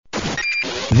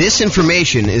This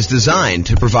information is designed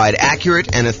to provide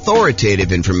accurate and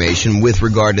authoritative information with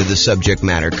regard to the subject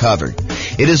matter covered.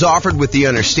 It is offered with the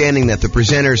understanding that the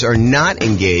presenters are not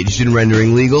engaged in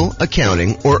rendering legal,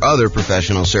 accounting, or other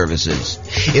professional services.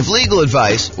 If legal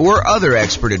advice or other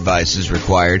expert advice is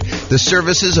required, the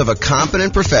services of a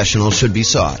competent professional should be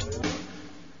sought.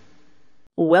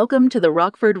 Welcome to the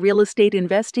Rockford Real Estate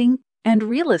Investing and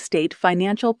Real Estate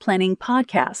Financial Planning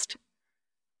Podcast.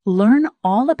 Learn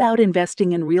all about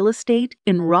investing in real estate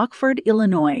in Rockford,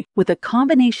 Illinois, with a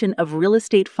combination of real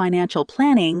estate financial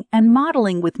planning and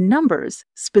modeling with numbers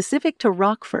specific to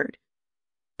Rockford.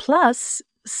 Plus,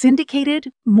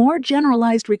 syndicated, more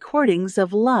generalized recordings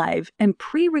of live and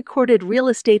pre-recorded real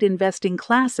estate investing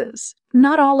classes,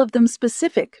 not all of them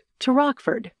specific to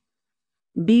Rockford.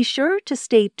 Be sure to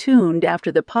stay tuned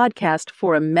after the podcast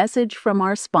for a message from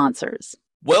our sponsors.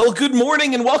 Well, good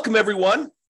morning and welcome,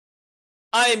 everyone.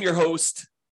 I am your host,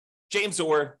 James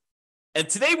Orr, and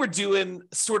today we're doing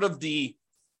sort of the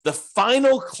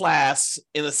final class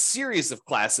in a series of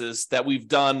classes that we've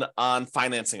done on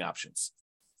financing options.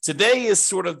 Today is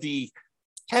sort of the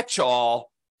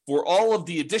catch-all for all of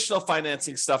the additional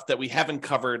financing stuff that we haven't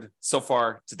covered so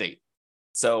far to date.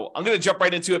 So I'm going to jump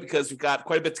right into it because we've got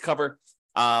quite a bit to cover,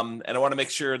 and I want to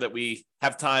make sure that we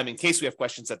have time in case we have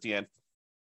questions at the end.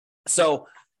 So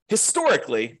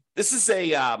historically, this is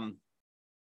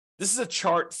a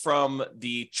chart from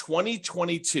the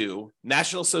 2022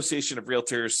 National Association of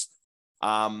Realtors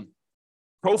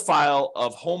profile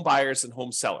of home buyers and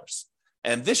home sellers.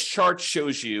 And this chart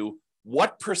shows you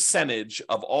what percentage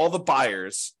of all the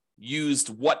buyers used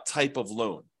what type of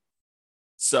loan.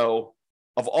 So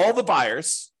of all the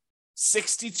buyers,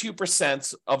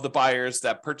 62% of the buyers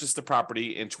that purchased the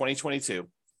property in 2022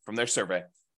 from their survey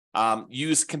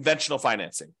used conventional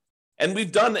financing. And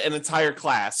we've done an entire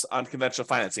class on conventional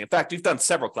financing. In fact, we've done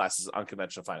several classes on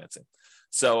conventional financing.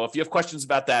 So if you have questions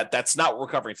about that, that's not what we're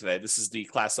covering today. This is the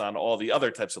class on all the other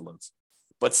types of loans.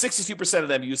 But 62% of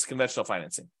them use conventional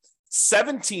financing.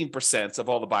 17% of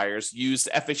all the buyers used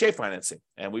FHA financing.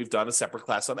 And we've done a separate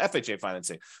class on FHA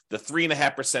financing. The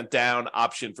 3.5% down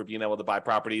option for being able to buy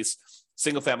properties,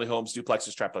 single family homes,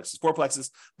 duplexes, triplexes,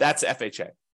 fourplexes, that's FHA.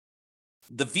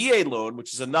 The VA loan,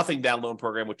 which is a nothing down loan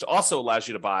program, which also allows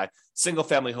you to buy single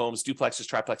family homes, duplexes,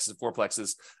 triplexes, and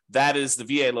fourplexes, that is the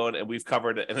VA loan, and we've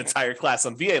covered an entire class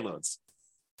on VA loans.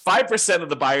 5% of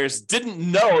the buyers didn't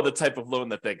know the type of loan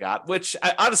that they got, which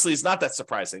honestly is not that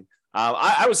surprising.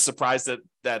 I was surprised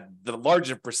that the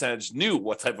larger percentage knew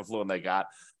what type of loan they got.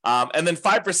 And then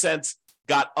 5%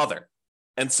 got other.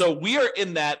 And so we are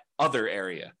in that other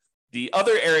area. The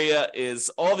other area is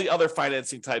all the other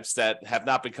financing types that have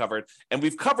not been covered, and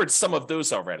we've covered some of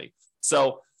those already.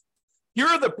 So here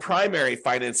are the primary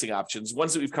financing options,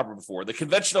 ones that we've covered before. The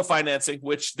conventional financing,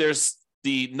 which there's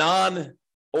the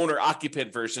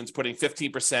non-owner-occupant versions, putting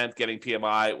 15%, getting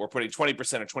PMI, or putting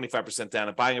 20% or 25% down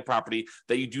and buying a property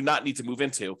that you do not need to move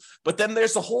into. But then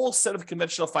there's a whole set of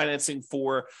conventional financing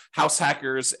for house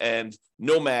hackers and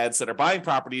nomads that are buying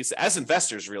properties as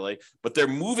investors, really, but they're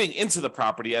moving into the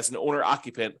property as an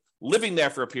owner-occupant, living there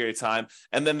for a period of time,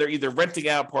 and then they're either renting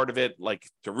out part of it, like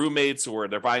to roommates, or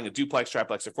they're buying a duplex,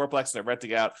 triplex, or fourplex, and they're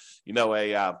renting out,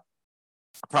 a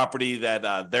property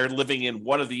that they're living in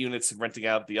one of the units and renting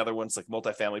out the other ones, like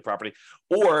multifamily property,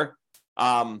 or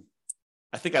I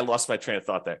think I lost my train of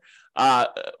thought there,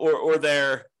 or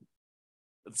they're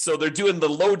doing the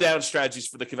low down strategies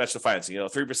for the conventional financing,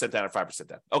 3% down or 5%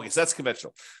 down. Okay, so that's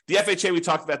conventional. The FHA, we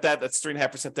talked about that. That's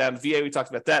 3.5% down. VA, we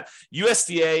talked about that.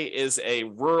 USDA is a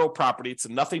rural property. It's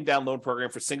a nothing down loan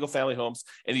program for single family homes,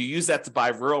 and you use that to buy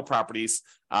rural properties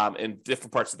in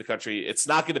different parts of the country. It's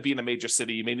not going to be in a major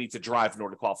city. You may need to drive in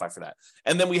order to qualify for that.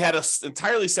 And then we had an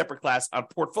entirely separate class on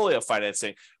portfolio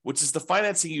financing, which is the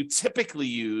financing you typically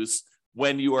use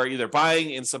when you are either buying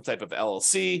in some type of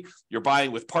LLC, you're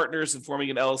buying with partners and forming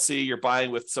an LLC, you're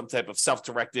buying with some type of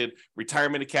self-directed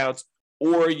retirement account,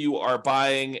 or you are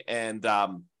buying and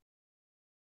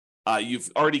you've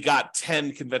already got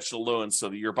 10 conventional loans, so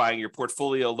that you're buying your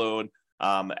portfolio loan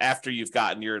after you've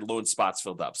gotten your loan spots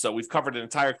filled up. So we've covered an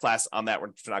entire class on that. We're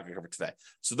not going to cover today.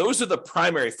 So those are the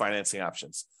primary financing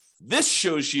options. This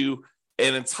shows you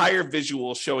an entire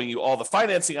visual showing you all the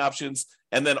financing options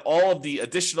and then all of the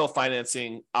additional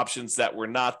financing options that were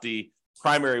not the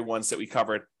primary ones that we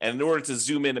covered. And in order to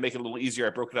zoom in and make it a little easier, I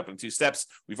broke it up in 2 steps.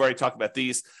 We've already talked about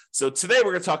these. So today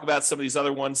we're going to talk about some of these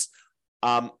other ones.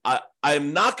 I'm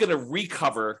not going to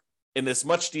recover in as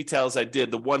much detail as I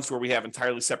did the ones where we have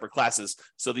entirely separate classes.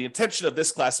 So the intention of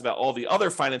this class about all the other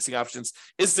financing options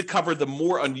is to cover the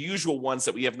more unusual ones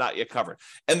that we have not yet covered.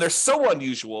 And they're so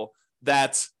unusual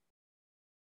that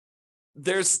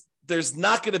there's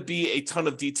not going to be a ton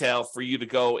of detail for you to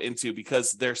go into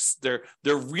because they're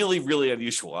really, really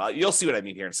unusual. You'll see what I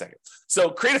mean here in a second. So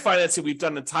creative financing, we've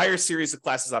done an entire series of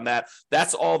classes on that.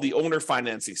 That's all the owner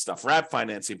financing stuff, wrap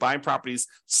financing, buying properties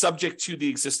subject to the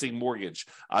existing mortgage,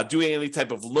 doing any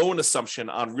type of loan assumption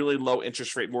on really low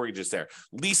interest rate mortgages there,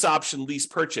 lease option, lease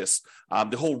purchase,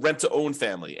 the whole rent to own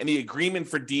family, any agreement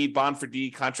for deed, bond for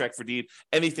deed, contract for deed,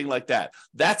 anything like that.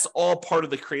 That's all part of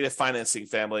the creative financing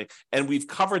family. And we've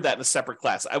covered that in a separate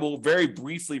class. I will very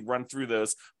briefly run through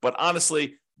those, but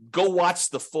honestly, go watch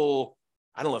the full,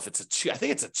 I don't know if it's I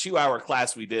think it's a 2-hour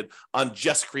class we did on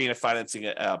just creative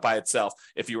financing by itself,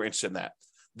 if you were interested in that.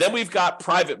 Then we've got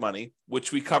private money,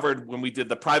 which we covered when we did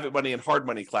the private money and hard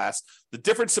money class. The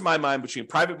difference in my mind between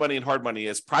private money and hard money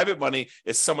is private money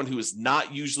is someone who is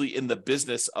not usually in the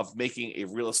business of making a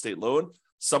real estate loan.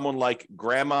 Someone like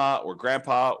grandma or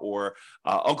grandpa or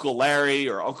Uncle Larry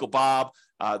or Uncle Bob,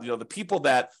 the people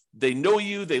that they know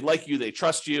you, they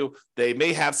trust you. They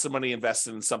may have some money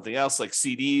invested in something else like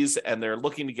CDs, and they're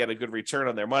looking to get a good return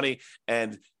on their money.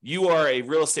 And you are a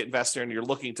real estate investor and you're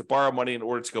looking to borrow money in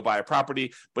order to go buy a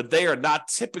property, but they are not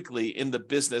typically in the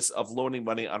business of loaning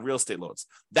money on real estate loans.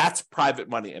 That's private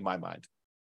money in my mind.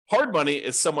 Hard money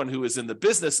is someone who is in the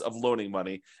business of loaning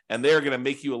money, and they're going to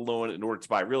make you a loan in order to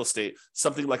buy real estate,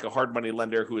 something like a hard money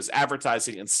lender who is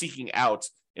advertising and seeking out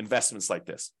investments like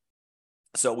this.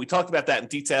 So we talked about that in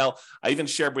detail. I even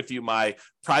shared with you my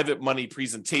private money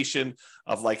presentation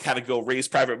of like how to go raise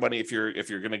private money if you're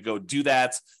going to go do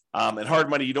that. And hard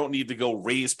money, you don't need to go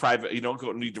raise private. You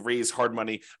don't need to raise hard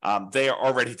money. They are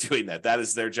already doing that. That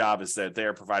is their job, is that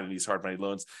they're providing these hard money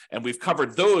loans. And we've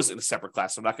covered those in a separate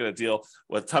class. So I'm not going to deal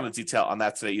with a ton of detail on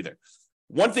that today either.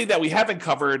 One thing that we haven't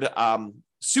covered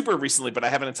super recently, but I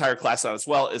have an entire class on as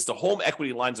well, is the home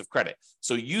equity lines of credit.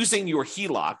 So using your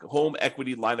HELOC, home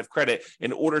equity line of credit,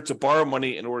 in order to borrow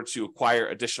money in order to acquire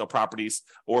additional properties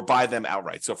or buy them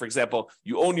outright. So for example,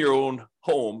 you own your own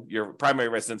home, your primary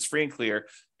residence free and clear,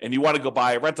 and you want to go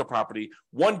buy a rental property.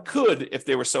 One could, if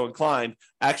they were so inclined,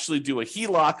 actually do a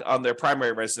HELOC on their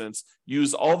primary residence,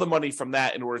 use all the money from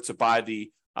that in order to buy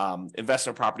the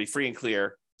investment property free and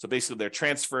clear. So basically, they're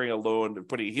transferring a loan, they're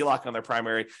putting a HELOC on their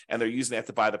primary, and they're using that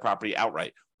to buy the property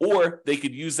outright. Or they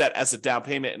could use that as a down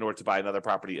payment in order to buy another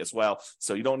property as well.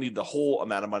 So you don't need the whole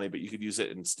amount of money, but you could use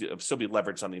it and still be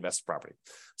leveraged on the invested property.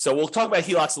 So we'll talk about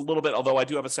HELOCs a little bit, although I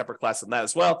do have a separate class on that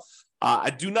as well.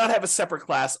 I do not have a separate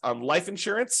class on life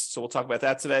insurance, so we'll talk about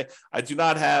that today. I do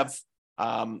not have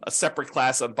a separate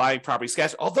class on buying properties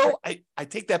cash, although I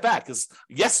take that back, because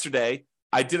yesterday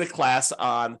I did a class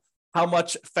on how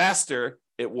much faster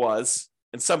it was,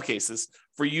 in some cases,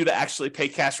 for you to actually pay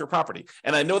cash for property.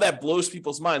 And I know that blows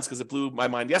people's minds because it blew my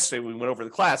mind yesterday when we went over the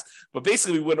class. But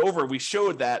basically, we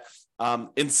showed that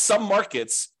in some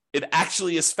markets, it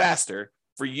actually is faster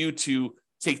for you to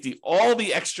take all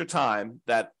the extra time,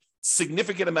 that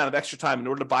significant amount of extra time in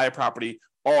order to buy a property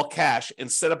all cash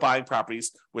instead of buying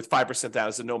properties with 5% down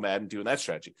as a nomad and doing that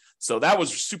strategy. So that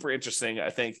was super interesting, I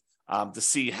think, to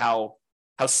see how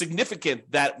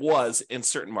significant that was in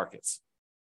certain markets.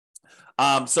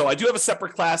 So I do have a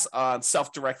separate class on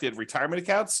self-directed retirement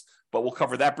accounts, but we'll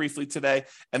cover that briefly today.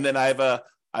 And then I've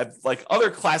like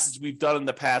other classes we've done in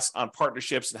the past on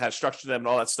partnerships and how to structure them and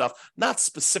all that stuff, not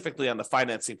specifically on the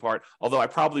financing part, although I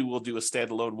probably will do a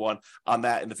standalone one on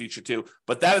that in the future too.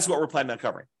 But that is what we're planning on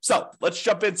covering. So let's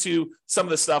jump into some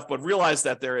of the stuff, but realize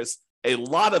that there is a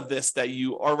lot of this that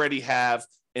you already have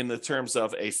in the terms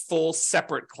of a full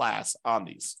separate class on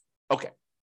these. Okay.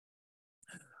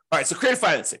 All right, so creative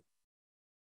financing.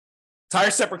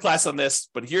 Entire separate class on this,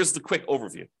 but here's the quick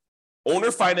overview.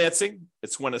 Owner financing,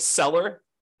 it's when a seller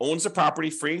owns a property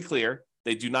free and clear,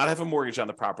 they do not have a mortgage on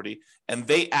the property, and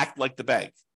they act like the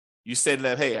bank. You say to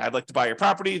them, hey, I'd like to buy your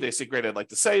property. They say, great, I'd like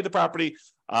to sell you the property.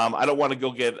 I don't want to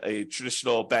go get a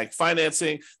traditional bank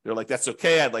financing. They're like, that's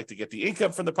okay. I'd like to get the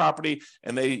income from the property.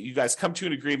 And you guys come to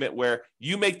an agreement where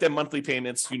you make them monthly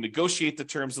payments, you negotiate the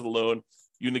terms of the loan,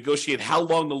 you negotiate how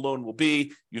long the loan will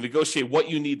be. You negotiate what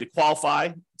you need to qualify.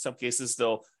 In some cases,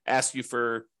 they'll ask you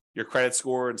for your credit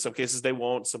score. In some cases, they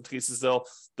won't. Some cases, they'll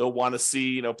want to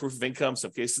see, proof of income.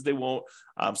 Some cases, they won't.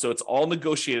 So it's all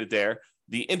negotiated there.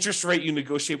 The interest rate you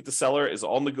negotiate with the seller is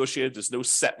all negotiated. There's no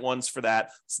set ones for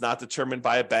that. It's not determined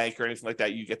by a bank or anything like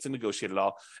that. You get to negotiate it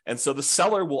all. And so the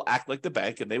seller will act like the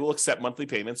bank, and they will accept monthly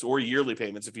payments or yearly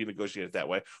payments if you negotiate it that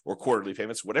way, or quarterly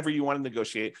payments, whatever you want to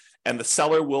negotiate. And the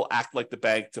seller will act like the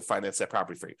bank to finance that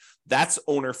property for you. That's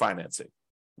owner financing.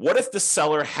 What if the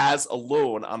seller has a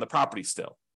loan on the property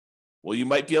still? Well, you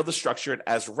might be able to structure it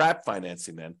as wrap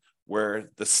financing then, where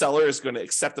the seller is going to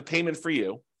accept the payment for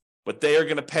you. but they are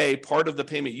going to pay part of the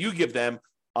payment you give them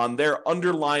on their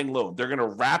underlying loan. They're going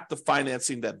to wrap the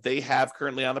financing that they have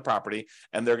currently on the property,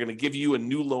 and they're going to give you a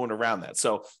new loan around that.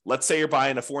 So let's say you're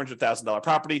buying a $400,000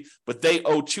 property, but they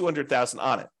owe $200,000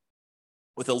 on it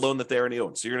with a loan that they already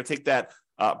own. So you're going to take that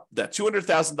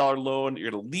 $200,000 loan,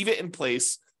 you're going to leave it in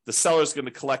place. The seller is going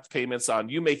to collect payments on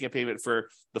you making a payment for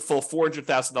the full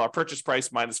 $400,000 purchase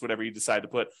price minus whatever you decide to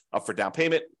put up for down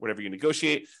payment, whatever you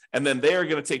negotiate. And then they are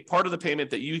going to take part of the payment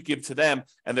that you give to them,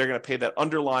 and they're going to pay that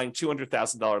underlying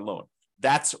 $200,000 loan.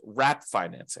 That's wrap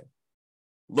financing.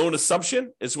 Loan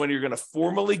assumption is when you're going to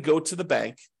formally go to the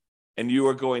bank and you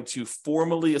are going to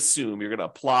formally assume, you're going to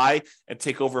apply and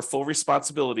take over full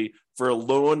responsibility for a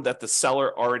loan that the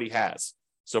seller already has.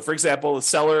 So, for example, the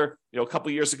seller, a couple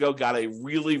of years ago got a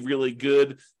really, really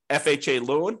good FHA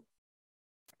loan,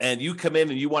 and you come in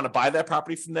and you want to buy that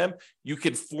property from them. You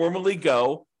can formally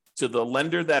go to the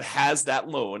lender that has that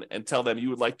loan and tell them you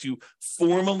would like to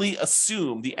formally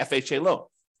assume the FHA loan,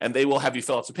 and they will have you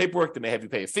fill out some paperwork. They may have you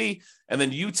pay a fee, and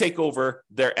then you take over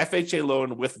their FHA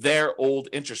loan with their old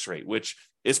interest rate, which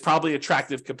is probably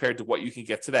attractive compared to what you can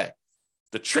get today.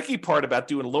 The tricky part about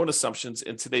doing loan assumptions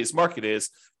in today's market is,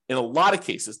 in a lot of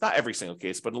cases, not every single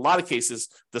case, but in a lot of cases,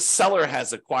 the seller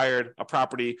has acquired a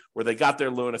property where they got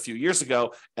their loan a few years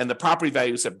ago, and the property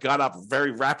values have gone up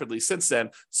very rapidly since then.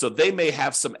 So they may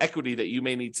have some equity that you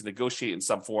may need to negotiate in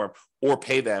some form or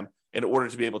pay them in order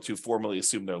to be able to formally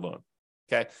assume their loan.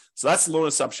 Okay, so that's loan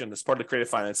assumption. That's part of the creative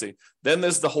financing. Then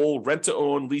there's the whole rent to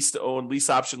own, lease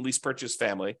option, lease purchase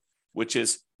family, which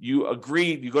is you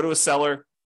agree, you go to a seller.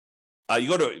 You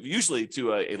go to usually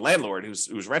to a landlord who's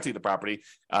renting the property,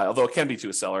 although it can be to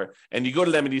a seller, and you go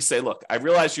to them and you say, look, I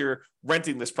realize you're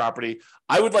renting this property.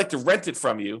 I would like to rent it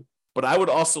from you, but I would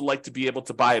also like to be able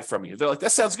to buy it from you. They're like,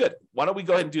 that sounds good. Why don't we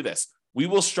go ahead and do this? We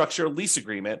will structure a lease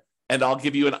agreement, and I'll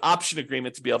give you an option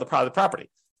agreement to be able to buy the property.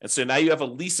 And so now you have a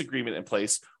lease agreement in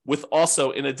place with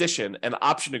also, in addition, an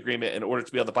option agreement in order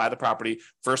to be able to buy the property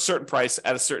for a certain price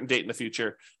at a certain date in the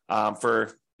future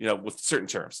with certain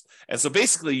terms. And so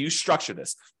basically you structure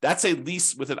this. That's a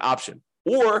lease with an option.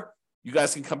 Or you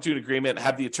guys can come to an agreement,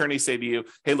 have the attorney say to you,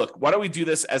 hey, look, why don't we do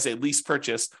this as a lease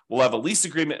purchase? We'll have a lease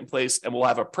agreement in place, and we'll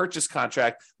have a purchase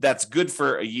contract that's good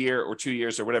for a year or 2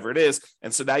 years or whatever it is.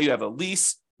 And so now you have a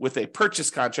lease with a purchase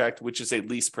contract, which is a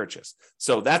lease purchase.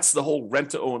 So that's the whole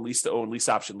rent to own, lease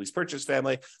option, lease purchase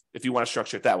family, if you want to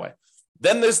structure it that way.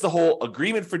 Then there's the whole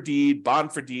agreement for deed,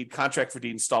 bond for deed, contract for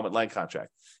deed, installment land contract.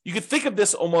 You could think of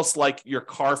this almost like your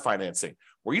car financing,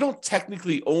 where you don't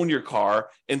technically own your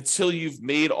car until you've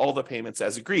made all the payments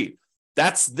as agreed.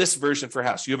 That's this version for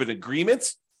house. You have an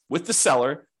agreement with the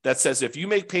seller that says if you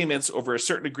make payments over a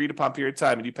certain agreed upon period of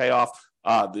time and you pay off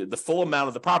the full amount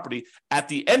of the property, at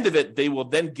the end of it, they will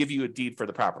then give you a deed for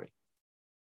the property.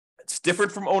 It's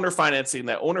different from owner financing.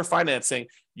 That owner financing,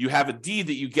 you have a deed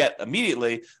that you get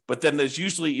immediately, but then there's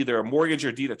usually either a mortgage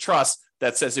or deed of trust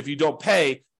that says if you don't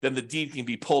pay, then the deed can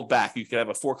be pulled back. You can have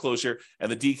a foreclosure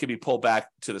and the deed can be pulled back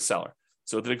to the seller.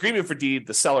 So with an agreement for deed,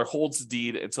 the seller holds the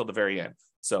deed until the very end.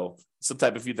 So some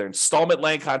type of either installment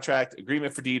land contract,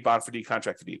 agreement for deed, bond for deed,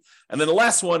 contract for deed. And then the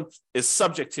last one is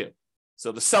subject to.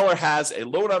 So the seller has a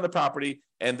loan on the property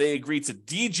and they agree to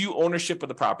deed you ownership of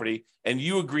the property, and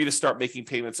you agree to start making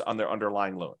payments on their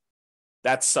underlying loan.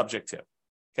 That's subject to.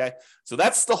 Okay, so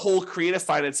that's the whole creative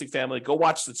financing family. Go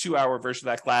watch the 2-hour version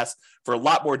of that class for a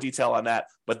lot more detail on that.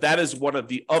 But that is one of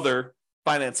the other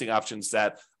financing options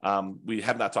that we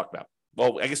have not talked about.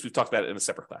 Well, I guess we've talked about it in a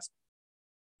separate class.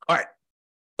 All right,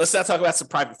 let's now talk about some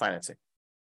private financing.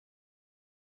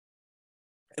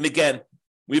 And again,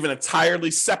 we have an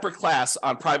entirely separate class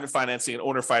on private financing and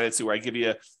owner financing where I give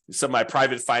you some of my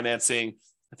private financing.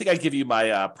 I think I give you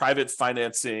my private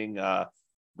financing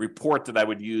report that I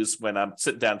would use when I'm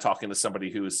sitting down talking to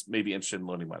somebody who is maybe interested in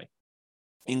loaning money.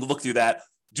 You can look through that.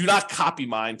 Do not copy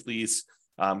mine, please.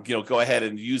 Go ahead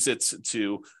and use it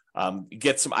to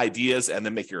get some ideas and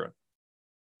then make your own.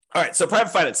 All right, so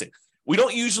private financing. We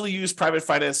don't usually use private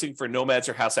financing for nomads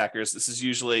or house hackers. This is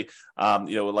usually,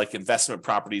 like investment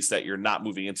properties that you're not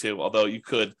moving into, although you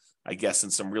could, I guess,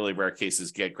 in some really rare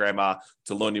cases, get grandma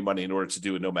to loan you money in order to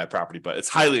do a nomad property, but it's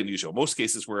highly unusual. Most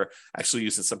cases, we're actually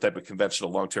using some type of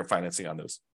conventional long-term financing on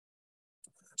those.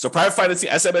 So private financing,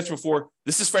 as I mentioned before,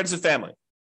 this is friends and family.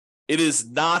 It is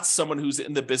not someone who's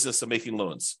in the business of making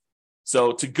loans.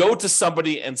 So to go to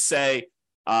somebody and say,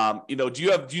 do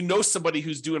you know somebody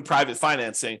who's doing private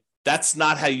financing? That's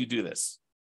not how you do this.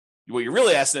 What you're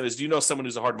really asking them is, do you know someone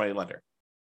who's a hard money lender?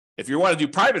 If you want to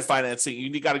do private financing,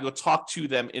 you got to go talk to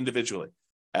them individually.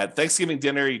 At Thanksgiving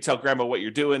dinner, you tell grandma what you're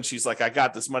doing. She's like, I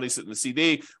got this money sitting in the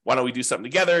CD. Why don't we do something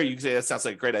together? You can say, that sounds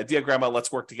like a great idea, grandma.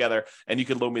 Let's work together. And you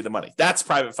can loan me the money. That's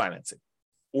private financing.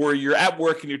 Or you're at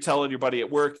work and you're telling your buddy at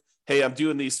work, hey, I'm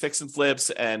doing these fix and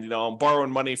flips and, I'm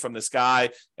borrowing money from this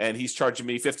guy and he's charging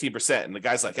me 15%. And the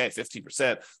guy's like, hey,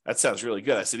 15%, that sounds really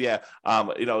good. I said, yeah.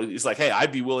 He's like, hey,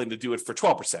 I'd be willing to do it for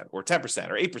 12% or 10%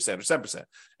 or 8% or 7%.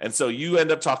 And so you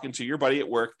end up talking to your buddy at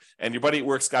work and your buddy at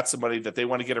work's got some money that they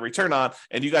want to get a return on.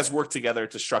 And you guys work together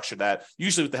to structure that,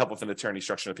 usually with the help of an attorney,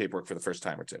 structuring the paperwork for the first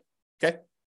time or two. Okay.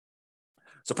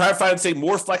 So private financing,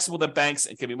 more flexible than banks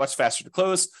and can be much faster to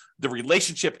close. The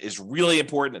relationship is really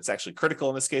important. It's actually critical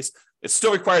in this case. It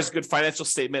still requires a good financial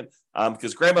statement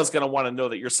because grandma's going to want to know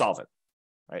that you're solvent,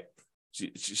 right?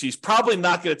 She's probably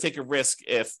not going to take a risk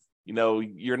if,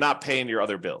 you're not paying your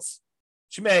other bills.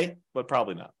 She may, but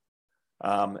probably not.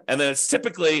 And then it's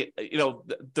typically,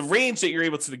 the range that you're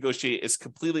able to negotiate is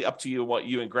completely up to you, what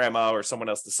you and grandma or someone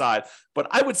else decide. But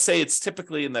I would say it's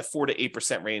typically in the 4 to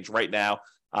 8% range right now.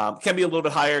 Can be a little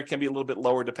bit higher, can be a little bit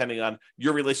lower, depending on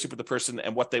your relationship with the person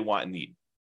and what they want and need.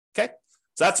 Okay,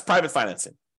 so that's private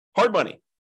financing. Hard money,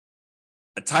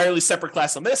 entirely separate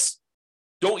class on this.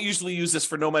 Don't usually use this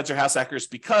for nomads or house hackers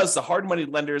because the hard money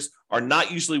lenders are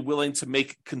not usually willing to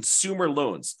make consumer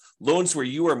loans where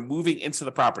you are moving into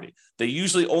the property. They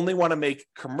usually only want to make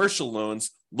commercial loans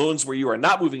where you are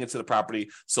not moving into the property.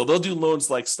 So they'll do loans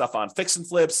like stuff on fix and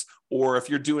flips, or if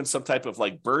you're doing some type of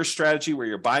like BRRRR strategy where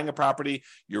you're buying a property,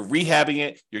 you're rehabbing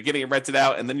it, you're getting it rented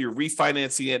out, and then you're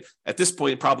refinancing it at this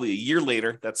point, probably a year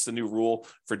later. That's the new rule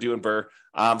for doing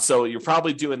BRRRR. So you're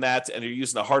probably doing that and you're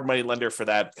using a hard money lender for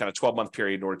that kind of 12-month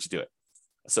period in order to do it.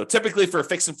 So typically for a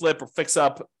fix and flip or fix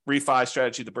up refi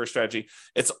strategy, the BRRRR strategy,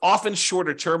 it's often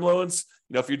shorter term loans.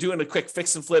 If you're doing a quick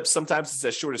fix and flip, sometimes it's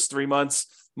as short as 3 months.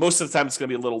 Most of the time, it's going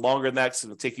to be a little longer than that. So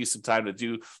it'll take you some time to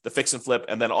do the fix and flip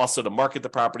and then also to market the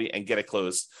property and get it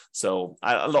closed. So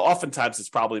oftentimes it's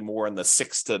probably more in the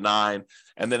 6 to 9.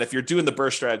 And then if you're doing the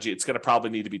BRRRR strategy, it's going to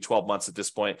probably need to be 12 months at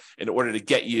this point in order to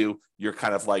get you your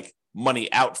kind of like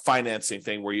money out financing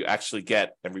thing where you actually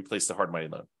get and replace the hard money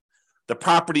loan. The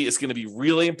property is going to be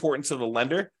really important to the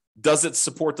lender. Does it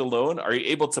support the loan? Are you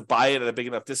able to buy it at a big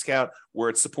enough discount where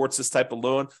it supports this type of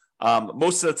loan?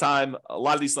 Most of the time, a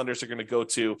lot of these lenders are going to go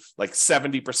to like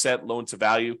 70% loan to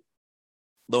value,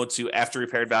 loan to after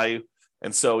repaired value.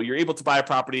 And so you're able to buy a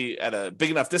property at a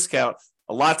big enough discount.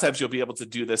 A lot of times you'll be able to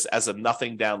do this as a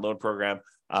nothing down loan program.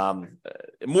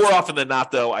 More often than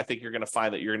not, though, I think you're going to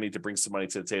find that you're going to need to bring some money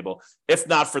to the table, if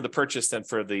not for the purchase, then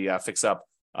for the fix up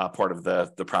part of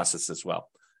the process as well.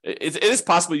 It is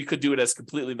possible you could do it as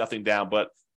completely nothing down, but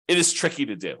it is tricky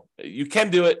to do. You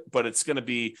can do it, but it's going to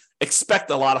be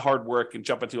expect a lot of hard work and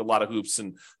jump into a lot of hoops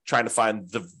and trying to find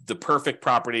the perfect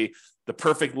property, the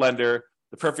perfect lender,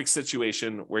 the perfect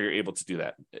situation where you're able to do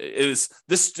that.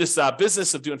 This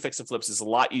business of doing fix and flips is a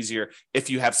lot easier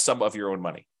if you have some of your own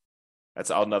money.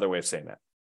 That's another way of saying that.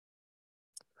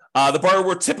 The borrower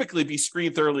will typically be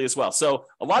screened thoroughly as well. So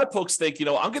a lot of folks think,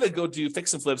 I'm going to go do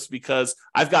fix and flips because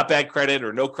I've got bad credit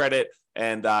or no credit.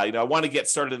 And, I want to get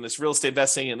started in this real estate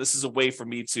investing. And this is a way for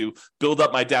me to build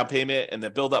up my down payment and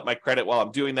then build up my credit while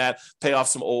I'm doing that, pay off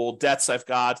some old debts I've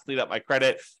got, clean up my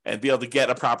credit and be able to get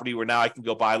a property where now I can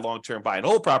go buy long-term buy and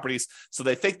hold properties. So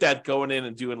they think that going in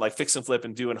and doing like fix and flip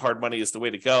and doing hard money is the way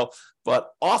to go. But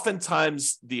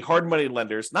oftentimes the hard money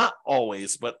lenders, not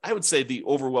always, but I would say the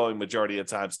overwhelming majority of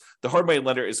times, the hard money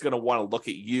lender is going to want to look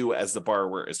at you as the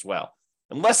borrower as well.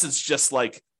 Unless it's just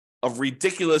like a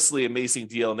ridiculously amazing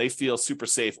deal and they feel super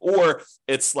safe, or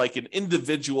it's like an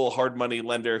individual hard money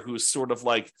lender who's sort of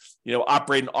like,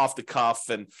 operating off the cuff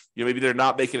and, maybe they're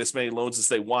not making as many loans as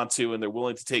they want to, and they're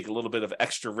willing to take a little bit of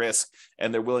extra risk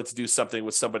and they're willing to do something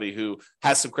with somebody who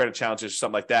has some credit challenges or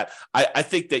something like that. I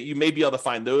think that you may be able to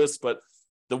find those, but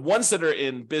the ones that are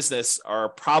in business are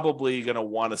probably going to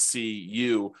want to see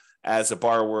you as a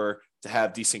borrower to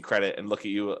have decent credit and look at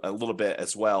you a little bit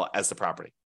as well as the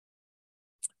property.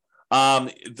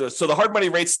 So the hard money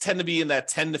rates tend to be in that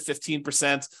 10 to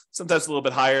 15%, sometimes a little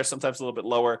bit higher, sometimes a little bit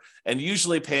lower, and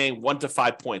usually paying 1 to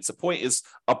 5 points. A point is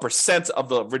a percent of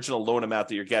the original loan amount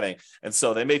that you're getting. And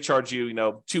so they may charge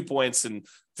you, 2 points and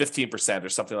 15% or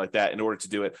something like that in order to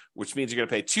do it, which means you're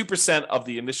going to pay 2% of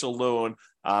the initial loan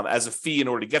as a fee in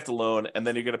order to get the loan. And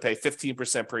then you're going to pay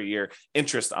 15% per year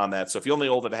interest on that. So if you only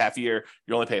hold it a half year,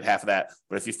 you're only paying half of that.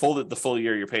 But if you fold it the full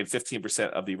year, you're paying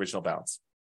 15% of the original balance.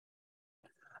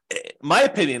 My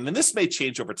opinion, and this may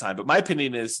change over time, but my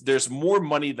opinion is there's more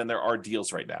money than there are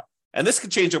deals right now. And this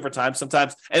could change over time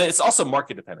sometimes. And it's also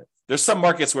market dependent. There's some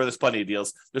markets where there's plenty of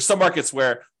deals. There's some markets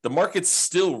where the market's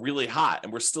still really hot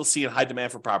and we're still seeing high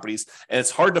demand for properties. And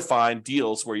it's hard to find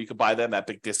deals where you can buy them at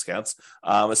big discounts,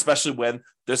 especially when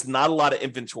there's not a lot of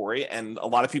inventory and a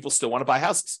lot of people still want to buy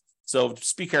houses. So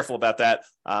just be careful about that.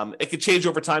 It could change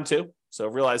over time too. So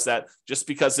realize that just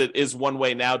because it is one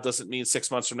way now doesn't mean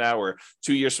 6 months from now or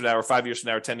 2 years from now or 5 years from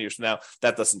now or 10 years from now,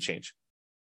 that doesn't change.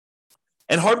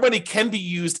 And hard money can be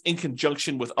used in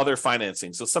conjunction with other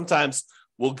financing. So sometimes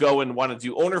we'll go and want to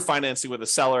do owner financing with a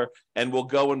seller, and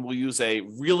we'll use a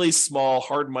really small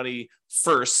hard money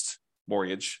first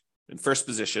mortgage in first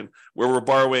position, where we're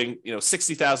borrowing,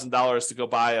 $60,000 to go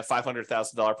buy a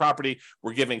 $500,000 property.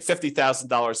 We're giving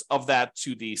 $50,000 of that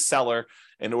to the seller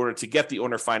in order to get the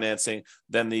owner financing.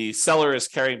 Then the seller is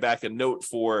carrying back a note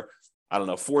for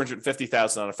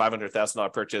 $450,000 on a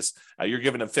 $500,000 purchase. You're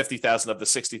giving them $50,000 of the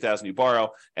 $60,000 you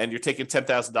borrow, and you're taking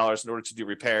 $10,000 in order to do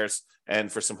repairs and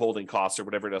for some holding costs or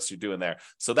whatever else you're doing there.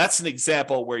 So that's an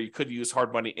example where you could use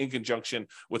hard money in conjunction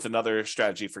with another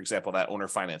strategy, for example, that owner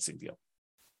financing deal.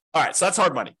 All right, so that's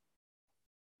hard money.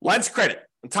 Lines of credit,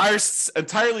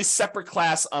 entirely separate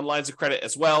class on lines of credit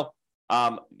as well.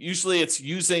 Usually it's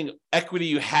using equity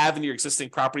you have in your existing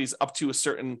properties up to a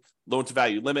certain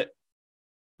loan-to-value limit.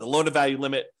 The loan-to-value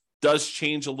limit does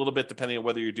change a little bit depending on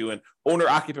whether you're doing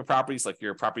owner-occupant properties, like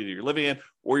your property that you're living in,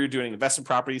 or you're doing investment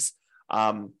properties.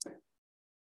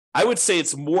 I would say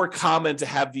it's more common to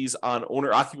have these on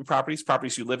owner-occupant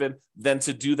properties you live in, than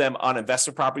to do them on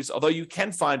investment properties, although you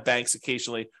can find banks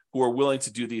occasionally who are willing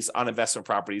to do these on investment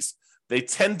properties. They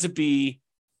tend to be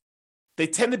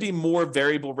more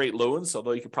variable rate loans,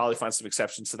 although you could probably find some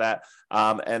exceptions to that.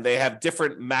 And they have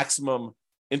different maximum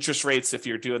interest rates if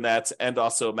you're doing that, and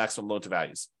also maximum loan to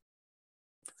values.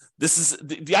 This is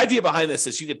the idea behind this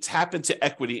is you could tap into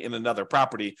equity in another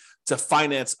property to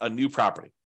finance a new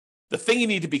property. The thing you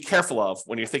need to be careful of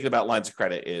when you're thinking about lines of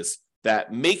credit is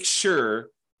that make sure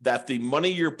that the money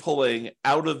you're pulling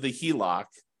out of the HELOC,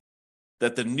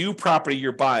 that the new property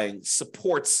you're buying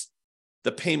supports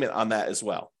the payment on that as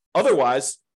well.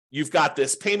 Otherwise, you've got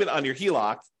this payment on your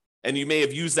HELOC, and you may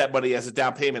have used that money as a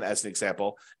down payment, as an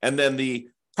example, and then the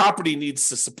property needs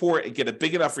to support and get a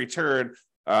big enough return,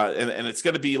 and it's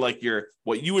going to be like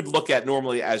what you would look at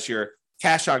normally as your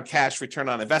cash on cash return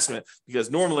on investment, because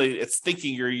normally it's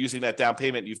thinking you're using that down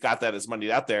payment, you've got that as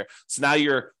money out there. So now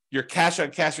your cash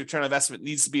on cash return on investment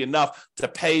needs to be enough to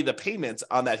pay the payments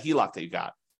on that HELOC that you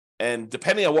got. And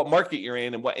depending on what market you're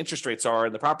in and what interest rates are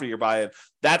in the property you're buying,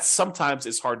 that sometimes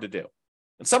is hard to do.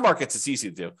 In some markets, it's easy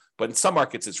to do, but in some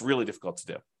markets, it's really difficult to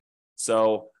do.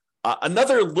 So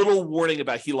another little warning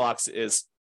about HELOCs is,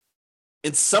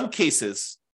 in some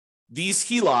cases, these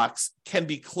HELOCs can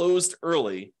be closed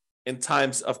early in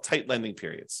times of tight lending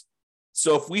periods.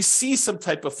 So if we see some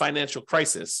type of financial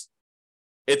crisis,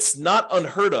 it's not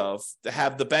unheard of to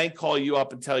have the bank call you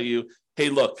up and tell you, hey,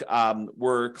 look,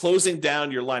 we're closing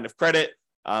down your line of credit.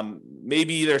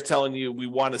 Maybe they're telling you we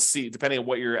want to see, depending on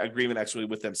what your agreement actually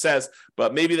with them says,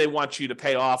 but maybe they want you to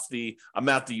pay off the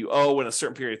amount that you owe in a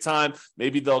certain period of time.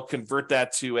 Maybe they'll convert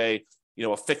that to a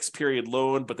fixed period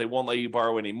loan, but they won't let you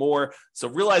borrow anymore. So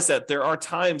realize that there are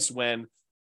times when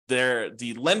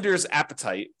the lender's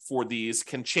appetite for these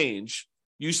can change,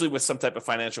 usually with some type of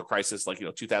financial crisis, like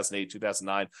 2008,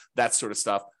 2009, that sort of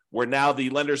stuff, where now the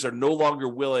lenders are no longer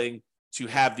willing to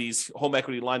have these home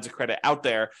equity lines of credit out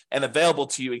there and available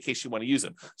to you in case you want to use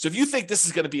them. So if you think this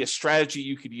is going to be a strategy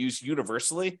you could use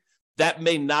universally, that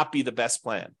may not be the best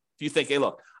plan. If you think, hey,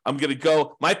 look,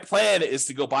 my plan is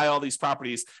to go buy all these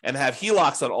properties and have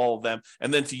HELOCs on all of them,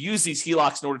 and then to use these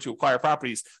HELOCs in order to acquire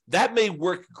properties, that may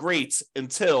work great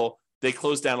until they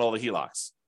close down all the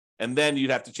HELOCs. And then you'd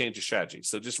have to change your strategy.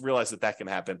 So just realize that can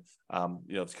happen, kind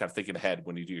of thinking ahead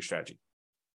when you do your strategy.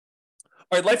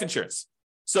 All right, life insurance.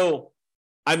 So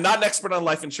I'm not an expert on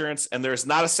life insurance, and there's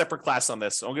not a separate class on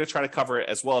this. So I'm going to try to cover it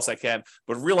as well as I can,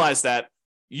 but realize that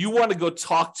you want to go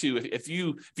talk to, if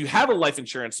you have a life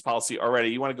insurance policy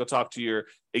already, you want to go talk to your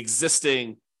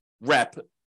existing rep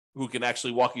who can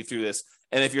actually walk you through this.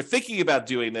 And if you're thinking about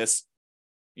doing this,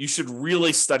 you should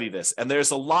really study this. And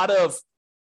there's a lot of,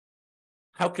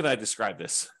 how can I describe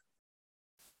this?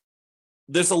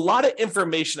 There's a lot of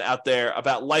information out there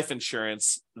about life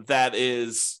insurance that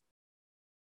is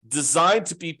designed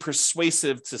to be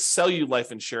persuasive to sell you life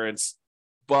insurance,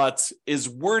 but is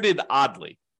worded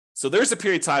oddly. So there's a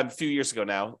period of time a few years ago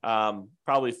now,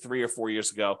 probably 3 or 4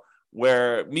 years ago,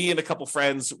 where me and a couple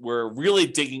friends were really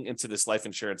digging into this life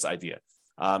insurance idea.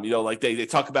 They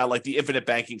talk about like the infinite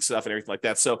banking stuff and everything like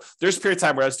that. So there's a period of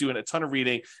time where I was doing a ton of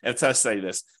reading and a ton of study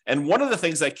this. And one of the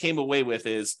things I came away with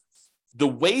is the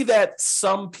way that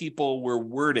some people were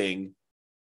wording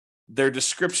their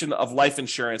description of life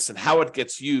insurance and how it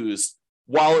gets used,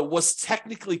 while it was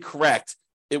technically correct,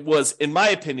 it was, in my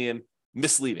opinion,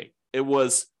 misleading. It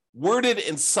was worded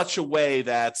in such a way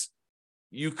that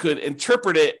you could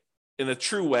interpret it in a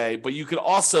true way, but you could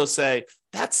also say,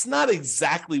 that's not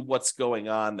exactly what's going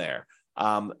on there.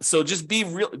 So just be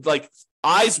real, like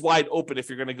eyes wide open if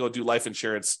you're going to go do life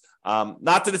insurance.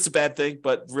 Not that it's a bad thing,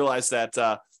 but realize that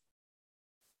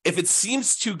if it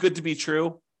seems too good to be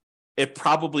true, it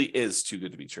probably is too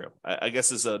good to be true. I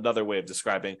guess is another way of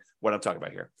describing what I'm talking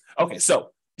about here. Okay,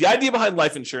 so the idea behind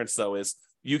life insurance, though, is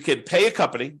you can pay a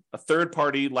company, a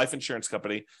third-party life insurance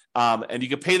company, and you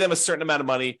can pay them a certain amount of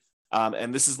money.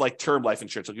 And this is like term life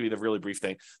insurance. I'll give you the really brief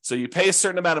thing. So you pay a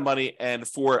certain amount of money, and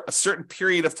for a certain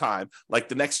period of time, like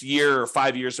the next year or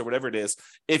 5 years or whatever it is,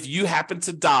 if you happen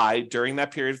to die during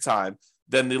that period of time,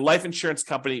 then the life insurance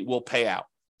company will pay out.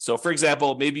 So, for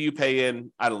example, maybe you pay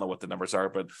in, I don't know what the numbers are,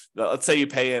 but let's say you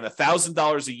pay in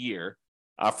 $1,000 a year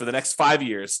for the next 5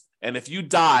 years. And if you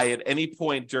die at any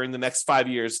point during the next 5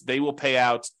 years, they will pay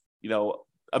out,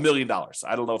 $1 million.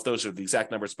 I don't know if those are the exact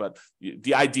numbers, but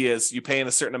the idea is you pay in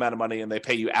a certain amount of money and they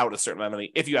pay you out a certain amount of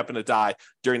money if you happen to die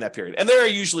during that period. And there are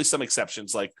usually some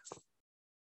exceptions, like,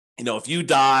 if you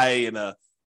die in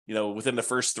within the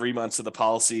first 3 months of the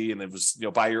policy and it was,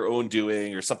 by your own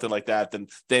doing or something like that, then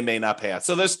they may not pay out.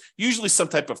 So there's usually some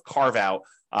type of carve out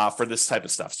for this type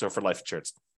of stuff. So for life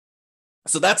insurance.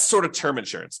 So that's sort of term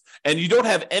insurance, and you don't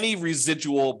have any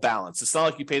residual balance. It's not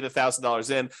like you pay the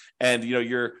 $1,000 in, and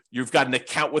you've got an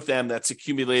account with them that's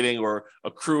accumulating or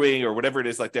accruing or whatever it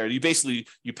is like there. You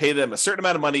pay them a certain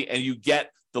amount of money, and you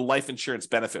get the life insurance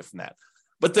benefit from that.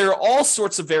 But there are all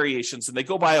sorts of variations, and they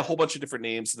go by a whole bunch of different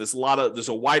names. There's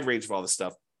a wide range of all this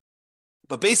stuff.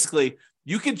 But basically,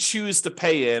 you can choose to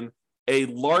pay in a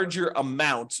larger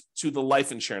amount to the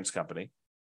life insurance company.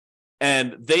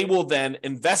 And they will then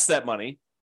invest that money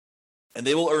and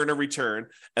they will earn a return.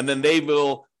 And then they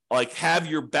will have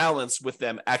your balance with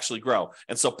them actually grow.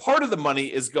 And so part of the money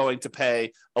is going to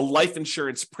pay a life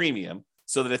insurance premium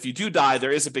so that if you do die, there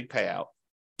is a big payout.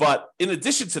 But in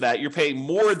addition to that, you're paying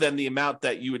more than the amount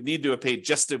that you would need to have paid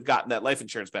just to have gotten that life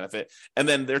insurance benefit. And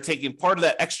then they're taking part of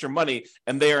that extra money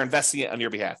and they are investing it on your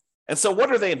behalf. And so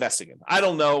what are they investing in? I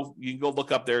don't know. You can go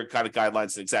look up their kind of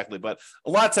guidelines exactly, but a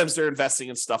lot of times they're investing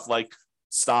in stuff like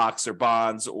stocks or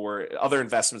bonds or other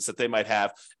investments that they might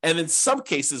have. And in some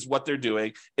cases, what they're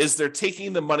doing is they're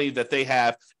taking the money that they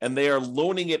have and they are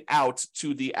loaning it out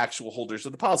to the actual holders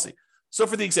of the policy. So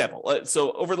for the example,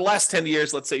 so over the last 10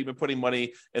 years, let's say you've been putting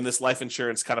money in this life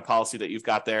insurance kind of policy that you've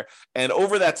got there. And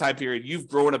over that time period, you've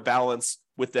grown a balance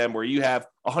with them where you have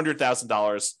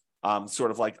 $100,000 sort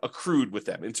of like accrued with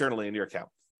them internally in your account.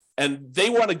 And they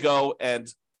want to go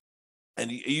and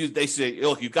they say,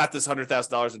 look, you've got this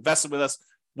 $100,000 invested with us.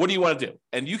 What do you want to do?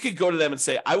 And you could go to them and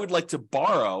say, I would like to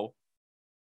borrow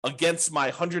against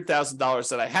my $100,000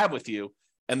 that I have with you.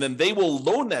 And then they will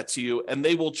loan that to you and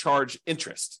they will charge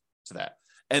interest to that.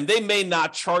 And they may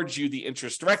not charge you the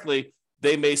interest directly.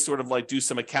 They may sort of do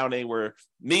some accounting where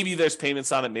maybe there's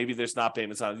payments on it, maybe there's not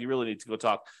payments on it. You really need to go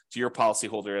talk to your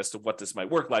policyholder as to what this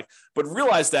might work like. But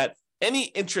realize that any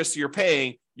interest you're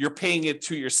paying it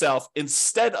to yourself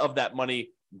instead of that money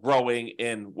growing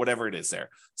in whatever it is there.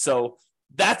 So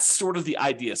that's sort of the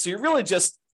idea. So you're really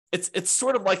just, it's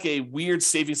sort of like a weird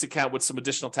savings account with some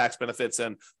additional tax benefits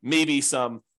and maybe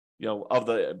some, of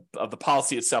the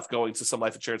policy itself going to some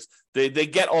life insurance. They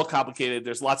get all complicated.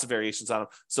 There's lots of variations on them.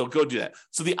 So go do that.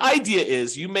 So the idea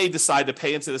is you may decide to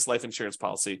pay into this life insurance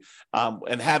policy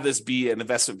and have this be an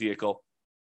investment vehicle.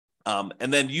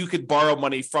 And then you could borrow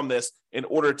money from this in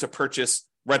order to purchase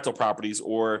rental properties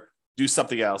or do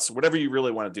something else, whatever you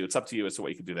really want to do. It's up to you as to what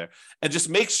you can do there. And just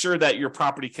make sure that your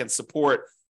property can support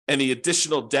any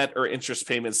additional debt or interest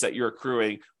payments that you're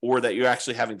accruing or that you're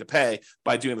actually having to pay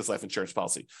by doing this life insurance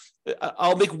policy.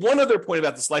 I'll make one other point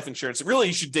about this life insurance. Really,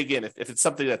 you should dig in if it's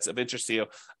something that's of interest to you.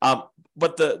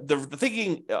 But the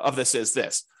thinking of this is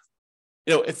this.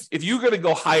 If you're going to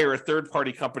go hire a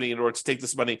third-party company in order to take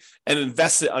this money and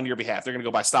invest it on your behalf, they're going to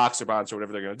go buy stocks or bonds or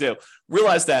whatever they're going to do.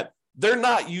 Realize that they're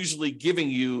not usually giving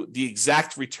you the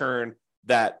exact return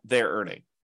that they're earning.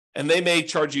 And they may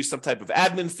charge you some type of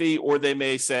admin fee, or they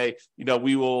may say,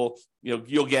 we will,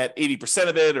 you'll get 80%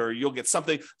 of it, or you'll get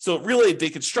something. So really, they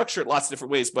can structure it lots of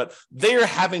different ways, but they're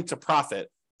having to profit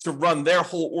to run their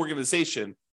whole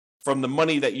organization from the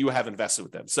money that you have invested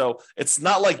with them. So it's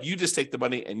not like you just take the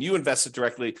money and you invest it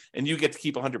directly and you get to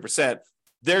keep 100%.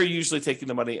 They're usually taking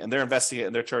the money and they're investing it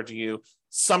and they're charging you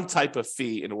some type of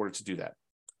fee in order to do that.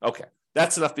 Okay,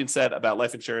 that's enough being said about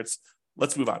life insurance.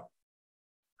 Let's move on.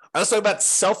 I was talking about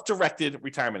self-directed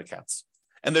retirement accounts.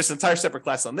 And there's an entire separate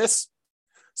class on this.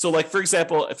 So like, for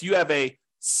example, if you have a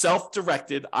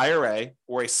self-directed IRA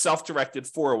or a self-directed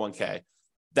 401k,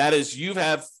 that is, you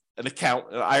have an account,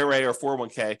 an IRA or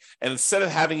 401k, and instead of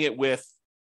having it with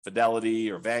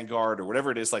Fidelity or Vanguard or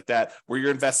whatever it is like that, where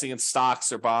you're investing in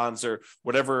stocks or bonds or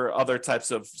whatever other types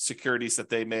of securities that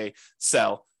they may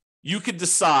sell, you could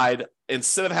decide,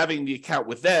 instead of having the account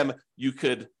with them, you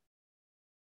could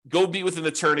go meet with an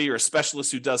attorney or a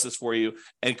specialist who does this for you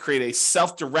and create a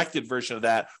self-directed version of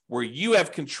that where you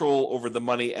have control over the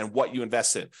money and what you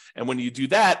invest in. And when you do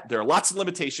that, there are lots of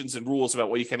limitations and rules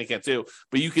about what you can and can't do,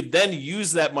 but you could then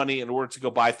use that money in order to go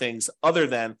buy things other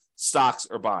than stocks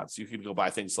or bonds. You could go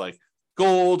buy things like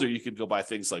gold, or you could go buy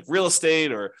things like real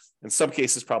estate, or in some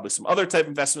cases, probably some other type of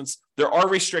investments. There are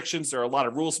restrictions. There are a lot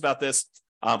of rules about this.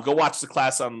 Go watch the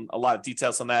class on a lot of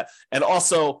details on that. And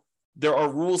also, there are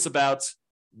rules about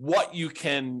what you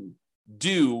can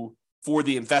do for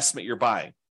the investment you're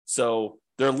buying. So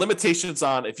there are limitations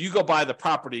on, if you go buy the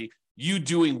property, you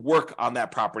doing work on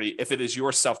that property if it is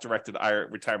your self-directed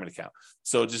retirement account.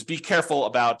 So just be careful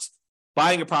about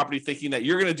buying a property thinking that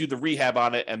you're going to do the rehab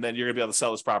on it and then you're going to be able to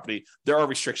sell this property. There are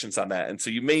restrictions on that. And so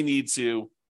you may need to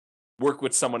work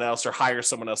with someone else or hire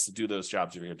someone else to do those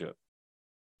jobs if you're going to do it.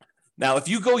 Now, if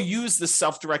you go use this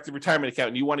self-directed retirement account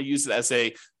and you want to use it as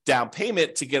a down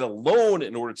payment to get a loan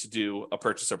in order to do a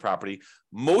purchase of property,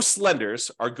 most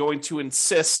lenders are going to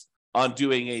insist on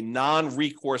doing a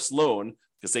non-recourse loan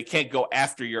because they can't go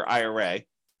after your IRA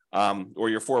or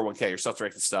your 401k, your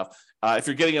self-directed stuff, if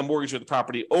you're getting a mortgage with the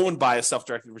property owned by a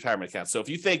self-directed retirement account. So if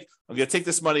you think, I'm going to take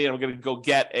this money and I'm going to go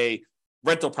get a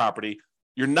rental property,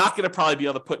 you're not going to probably be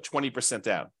able to put 20%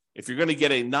 down. If you're going to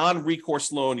get a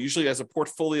non-recourse loan, usually as a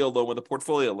portfolio loan with a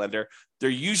portfolio lender, they're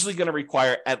usually going to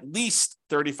require at least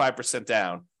 35%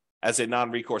 down as a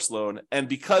non-recourse loan. And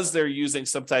because they're using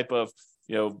some type of,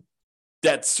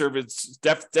 debt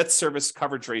service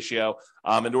coverage ratio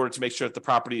in order to make sure that the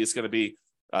property is going to be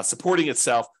supporting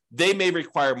itself, they may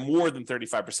require more than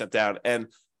 35% down. And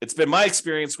it's been my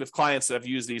experience with clients that have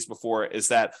used these before is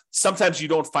that sometimes you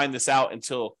don't find this out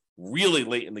until really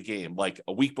late in the game, like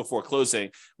a week before closing,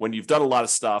 when you've done a lot of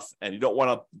stuff and you don't want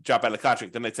to drop out of the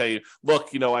contract. Then they tell you, look,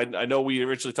 I know we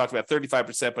originally talked about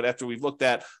 35%, but after we've looked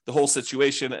at the whole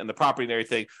situation and the property and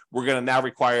everything, we're going to now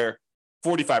require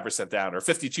 45% down or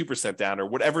 52% down or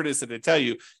whatever it is that they tell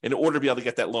you in order to be able to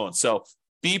get that loan. So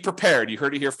be prepared. You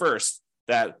heard it here first,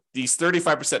 that these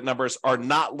 35% numbers are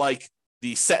not like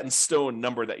the set in stone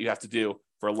number that you have to do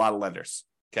for a lot of lenders.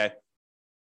 Okay.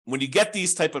 When you get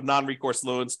these type of non-recourse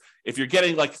loans, if you're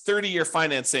getting like 30-year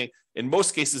financing, in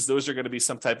most cases, those are going to be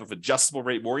some type of adjustable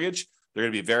rate mortgage. They're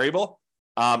going to be variable.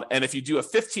 And if you do a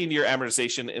 15-year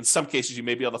amortization, in some cases, you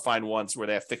may be able to find ones where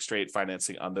they have fixed rate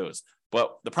financing on those.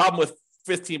 But the problem with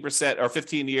 15% or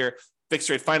 15-year fixed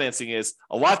rate financing is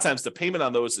a lot of times the payment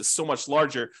on those is so much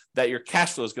larger that your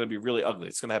cash flow is going to be really ugly.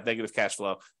 It's going to have negative cash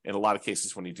flow in a lot of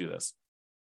cases when you do this.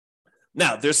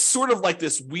 Now, there's sort of like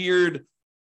this weird,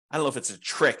 I don't know if it's a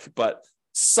trick, but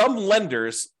some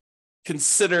lenders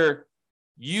consider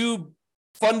you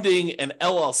funding an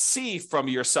LLC from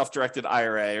your self-directed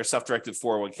IRA or self-directed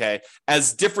 401k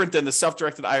as different than the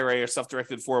self-directed IRA or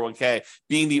self-directed 401k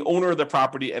being the owner of the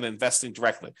property and investing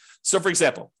directly. So, for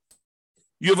example,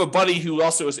 you have a buddy who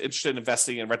also is interested in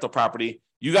investing in rental property.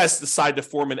 You guys decide to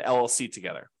form an LLC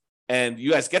together. And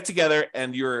you guys get together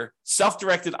and your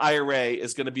self-directed IRA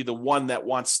is going to be the one that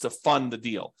wants to fund the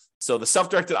deal. So the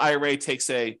self-directed IRA takes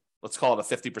let's call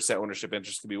it a 50% ownership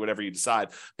interest, could be whatever you decide,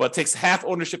 but it takes half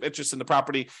ownership interest in the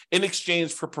property in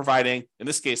exchange for providing, in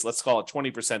this case, let's call it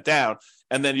 20% down.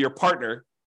 And then your partner,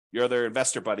 your other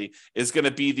investor buddy, is going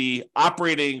to be the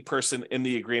operating person in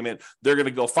the agreement. They're going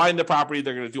to go find the property.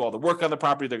 They're going to do all the work on the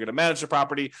property. They're going to manage the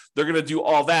property. They're going to do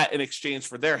all that in exchange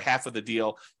for their half of the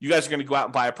deal. You guys are going to go out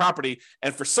and buy a property.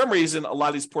 And for some reason, a lot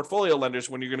of these portfolio lenders,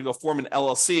 when you're going to go form an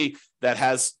LLC that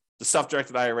has the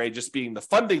self-directed IRA just being the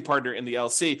funding partner in the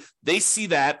LLC, they see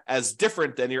that as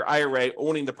different than your IRA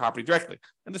owning the property directly.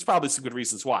 And there's probably some good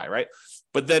reasons why, right?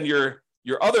 But then your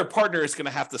other partner is going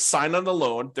to have to sign on the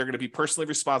loan. They're going to be personally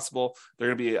responsible. They're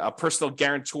going to be a personal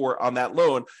guarantor on that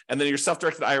loan. And then your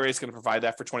self-directed IRA is going to provide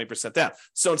that for 20% down.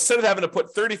 So instead of having to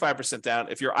put 35% down,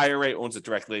 if your IRA owns it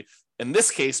directly, in this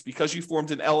case, because you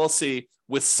formed an LLC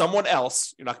with someone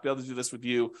else, you're not going to be able to do this with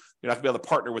you. You're not going to be able to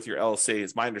partner with your LLC,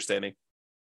 is my understanding.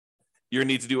 You're going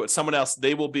to need to do it with someone else.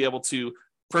 They will be able to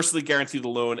personally guarantee the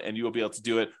loan, and you will be able to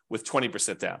do it with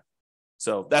 20% down.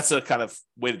 So that's a kind of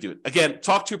way to do it. Again,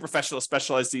 talk to a professional,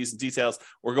 specialize these in details,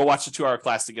 or go watch the 2-hour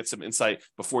class to get some insight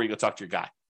before you go talk to your guy.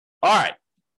 All right.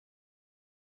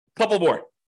 Couple more.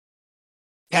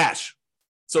 Cash.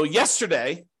 So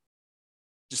yesterday,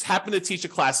 just happened to teach a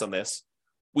class on this.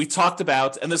 We talked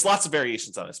about, and there's lots of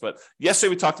variations on this, but yesterday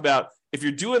we talked about if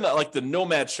you're doing like the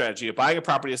nomad strategy of buying a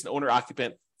property as an owner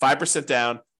occupant, 5%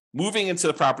 down, moving into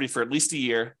the property for at least a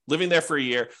year, living there for a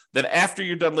year, then after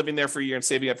you're done living there for a year and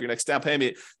saving up your next down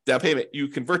payment, you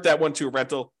convert that one to a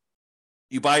rental.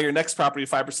 You buy your next property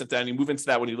 5% down, you move into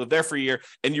that one, you live there for a year,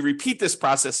 and you repeat this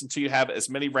process until you have as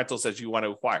many rentals as you want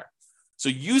to acquire. So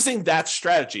using that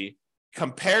strategy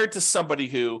compared to somebody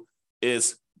who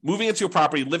is moving into a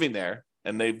property, living there,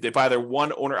 and they buy their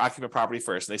one owner occupant property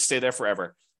first, and they stay there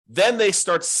forever. Then they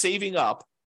start saving up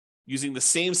using the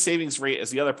same savings rate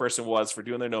as the other person was for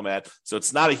doing their nomad. So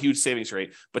it's not a huge savings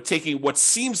rate, but taking what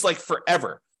seems like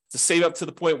forever to save up to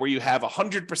the point where you have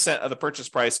 100% of the purchase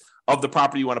price of the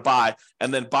property you want to buy,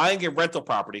 and then buying a rental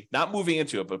property, not moving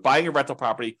into it, but buying a rental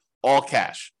property, all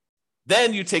cash.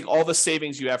 Then you take all the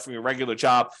savings you have from your regular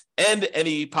job and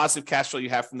any positive cash flow you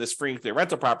have from this free and clear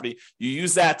rental property. You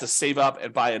use that to save up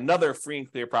and buy another free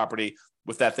and clear property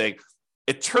with that thing.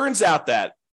 It turns out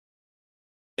that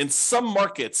in some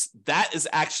markets, that is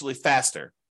actually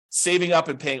faster, saving up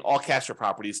and paying all cash for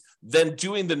properties, than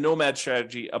doing the nomad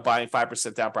strategy of buying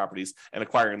 5% down properties and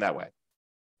acquiring that way.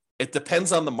 It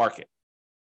depends on the market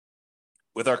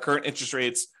with our current interest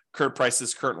rates, current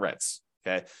prices, current rents.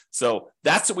 Okay, so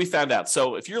that's what we found out.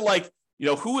 So if you're like,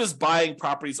 who is buying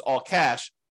properties all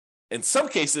cash? In some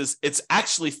cases, it's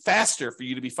actually faster for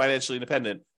you to be financially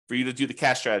independent, for you to do the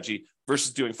cash strategy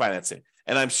versus doing financing.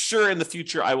 And I'm sure in the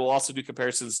future, I will also do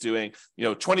comparisons doing,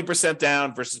 20%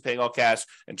 down versus paying all cash,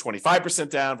 and 25%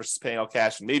 down versus paying all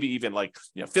cash, and maybe even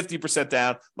 50%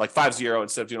 down, like 50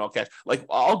 instead of doing all cash. Like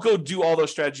I'll go do all those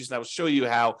strategies and I will show you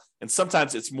how, and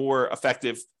sometimes it's more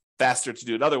effective, faster to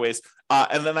do it other ways.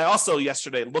 And then I also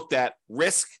yesterday looked at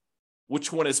risk,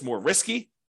 which one is more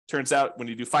risky. Turns out when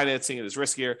you do financing, it is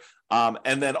riskier.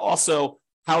 And then also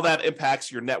how that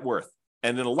impacts your net worth.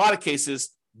 And in a lot of cases,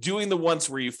 doing the ones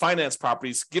where you finance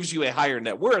properties gives you a higher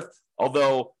net worth,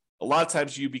 although a lot of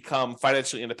times you become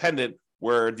financially independent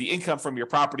where the income from your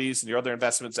properties and your other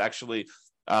investments actually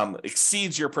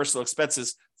exceeds your personal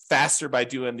expenses faster by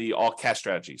doing the all cash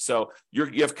strategy. So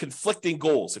you have conflicting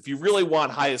goals. If you really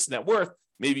want highest net worth,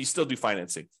 maybe you still do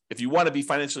financing. If you want to be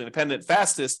financially independent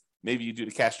fastest, maybe you do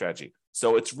the cash strategy.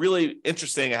 So it's really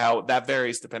interesting how that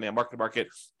varies depending on market to market.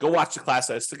 Go watch the class.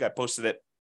 I think I posted it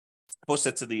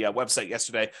to the website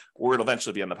yesterday, or it'll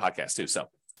eventually be on the podcast too. So,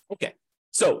 okay.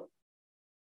 So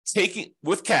taking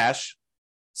with cash,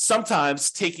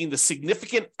 sometimes taking the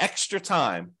significant extra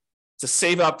time to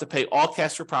save up to pay all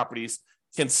cash for properties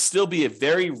can still be a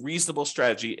very reasonable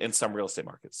strategy in some real estate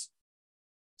markets.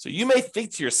 So you may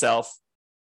think to yourself,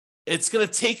 it's going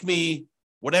to take me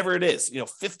whatever it is,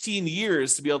 15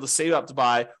 years to be able to save up to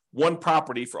buy one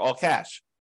property for all cash.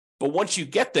 But once you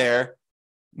get there,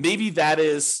 maybe that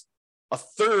is a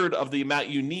third of the amount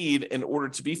you need in order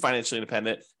to be financially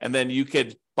independent. And then you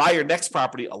could buy your next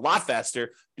property a lot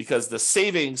faster because the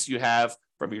savings you have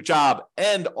from your job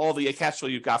and all the cash flow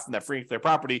you've got from that free and clear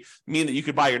property mean that you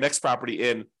could buy your next property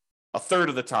in a third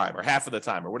of the time or half of the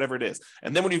time or whatever it is.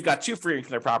 And then when you've got two free and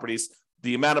clear properties,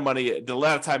 the amount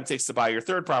of time it takes to buy your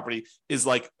third property is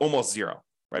like almost zero,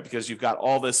 right? Because you've got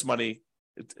all this money,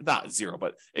 not zero,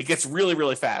 but it gets really,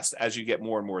 really fast as you get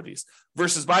more and more of these.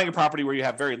 Versus buying a property where you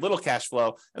have very little cash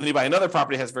flow, and then you buy another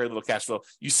property that has very little cash flow.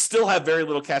 You still have very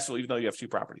little cash flow, even though you have two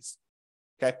properties.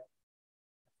 Okay.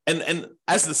 And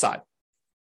as an aside,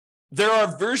 there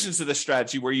are versions of this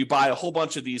strategy where you buy a whole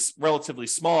bunch of these relatively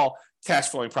small cash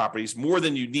flowing properties, more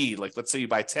than you need. Like let's say you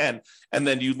buy 10, and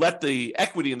then you let the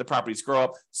equity in the properties grow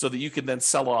up so that you can then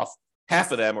sell off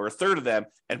half of them or a third of them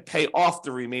and pay off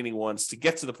the remaining ones to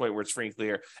get to the point where it's free and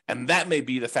clear. And that may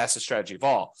be the fastest strategy of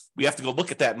all. We have to go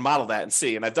look at that and model that and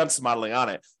see. And I've done some modeling on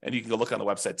it, and you can go look on the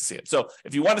website to see it. So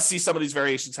if you want to see some of these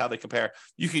variations, how they compare,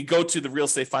 you can go to the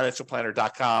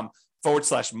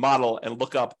realestatefinancialplanner.com/model and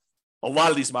look up a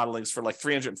lot of these modelings for like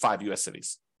 305 US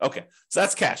cities. Okay, so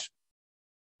that's cash.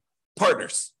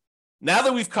 Partners. Now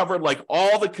that we've covered like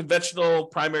all the conventional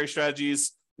primary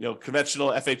strategies, conventional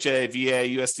FHA,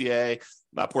 VA, USDA,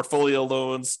 portfolio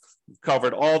loans, we've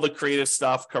covered all the creative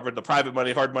stuff, covered the private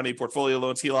money, hard money, portfolio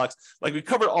loans, HELOCs, like we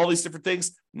covered all these different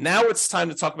things. Now it's time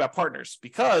to talk about partners,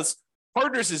 because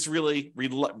partners is really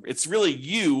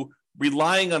you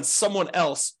relying on someone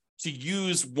else to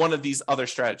use one of these other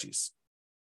strategies.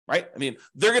 Right? I mean,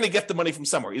 they're going to get the money from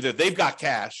somewhere. Either they've got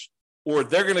cash, or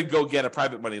they're going to go get a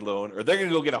private money loan, or they're going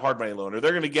to go get a hard money loan, or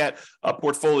they're going to get a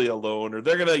portfolio loan, or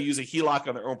they're going to use a HELOC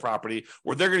on their own property,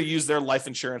 or they're going to use their life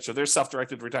insurance or their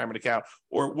self-directed retirement account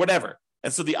or whatever.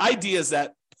 And so the idea is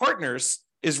that partners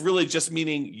is really just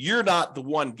meaning you're not the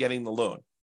one getting the loan.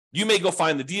 You may go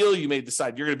find the deal. You may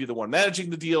decide you're going to be the one managing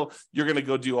the deal. You're going to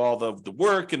go do all the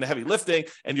work and the heavy lifting,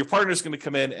 and your partner's going to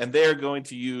come in and they're going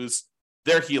to use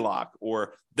their HELOC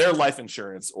or their life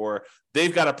insurance, or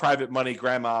they've got a private money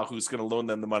grandma who's going to loan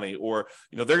them the money, or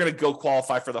they're going to go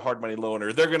qualify for the hard money loan,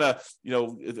 or they're going to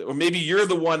or maybe you're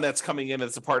the one that's coming in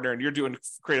as a partner and you're doing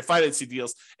creative financing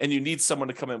deals and you need someone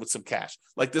to come in with some cash.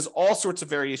 Like, there's all sorts of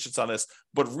variations on this,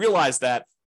 but realize that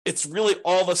it's really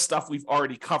all the stuff we've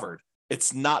already covered.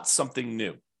 It's not something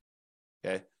new.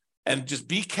 Okay. And just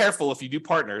be careful if you do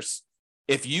partners.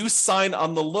 If you sign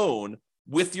on the loan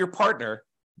with your partner,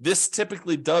 this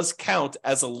typically does count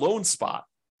as a loan spot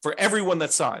for everyone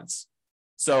that signs.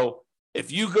 So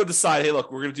if you go decide, hey,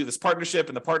 look, we're going to do this partnership,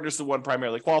 and the partner's the one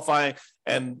primarily qualifying,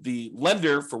 and the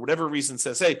lender, for whatever reason,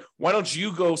 says, hey, why don't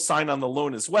you go sign on the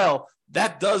loan as well?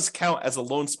 That does count as a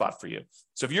loan spot for you.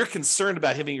 So if you're concerned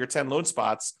about hitting your 10 loan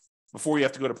spots before you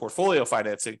have to go to portfolio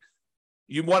financing,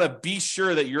 you want to be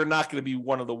sure that you're not going to be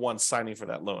one of the ones signing for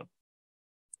that loan.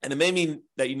 And it may mean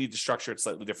that you need to structure it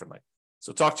slightly differently.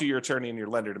 So talk to your attorney and your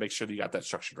lender to make sure that you got that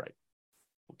structured right.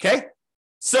 Okay?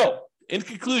 So in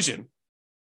conclusion,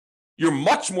 you're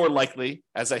much more likely,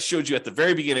 as I showed you at the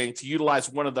very beginning, to utilize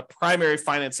one of the primary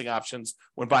financing options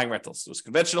when buying rentals. It was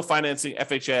conventional financing,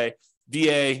 FHA,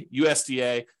 VA,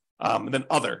 USDA, and then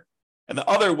other. And the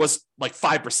other was like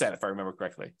 5%, if I remember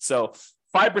correctly. So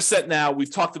 5% now,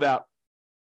 we've talked about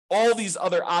all these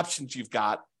other options you've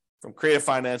got, from creative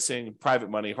financing,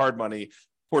 private money, hard money,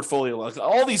 portfolio loans,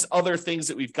 all these other things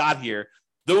that we've got here,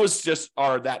 those just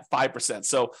are that 5%.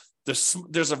 So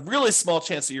there's a really small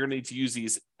chance that you're going to need to use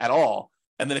these at all.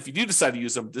 And then if you do decide to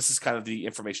use them, this is kind of the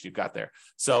information you've got there.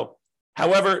 So,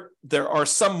 however, there are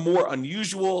some more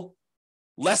unusual,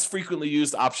 less frequently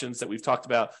used options that we've talked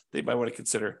about that you might want to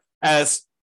consider, as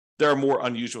there are more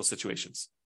unusual situations.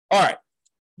 All right,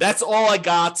 that's all I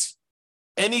got.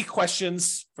 Any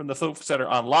questions from the folks that are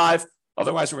on live?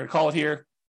 Otherwise, we're going to call it here.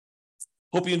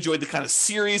 Hope you enjoyed the kind of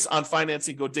series on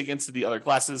financing. Go dig into the other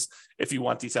classes if you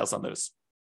want details on those.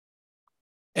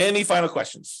 Any final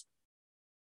questions?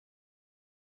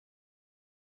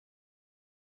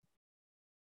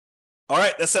 All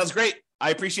right, that sounds great.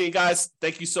 I appreciate you guys.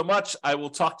 Thank you so much. I will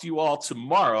talk to you all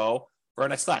tomorrow for our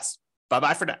next class.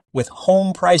 Bye-bye for now. With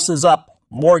home prices up,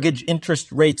 mortgage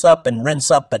interest rates up, and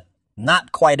rents up, but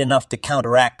not quite enough to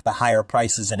counteract the higher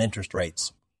prices and interest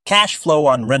rates, cash flow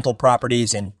on rental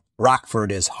properties in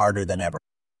Rockford is harder than ever.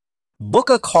 Book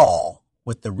a call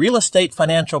with the Real Estate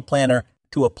Financial Planner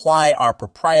to apply our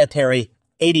proprietary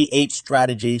 88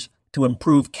 strategies to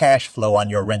improve cash flow on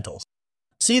your rentals.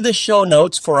 See the show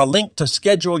notes for a link to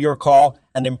schedule your call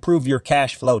and improve your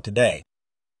cash flow today.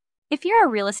 If you're a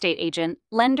real estate agent,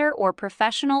 lender, or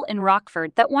professional in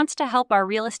Rockford that wants to help our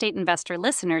real estate investor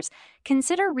listeners,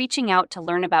 consider reaching out to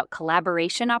learn about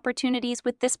collaboration opportunities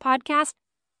with this podcast.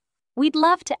 We'd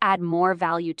love to add more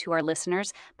value to our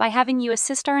listeners by having you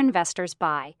assist our investors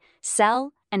buy,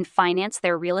 sell, and finance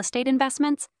their real estate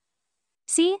investments.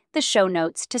 See the show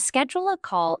notes to schedule a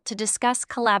call to discuss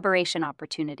collaboration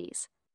opportunities.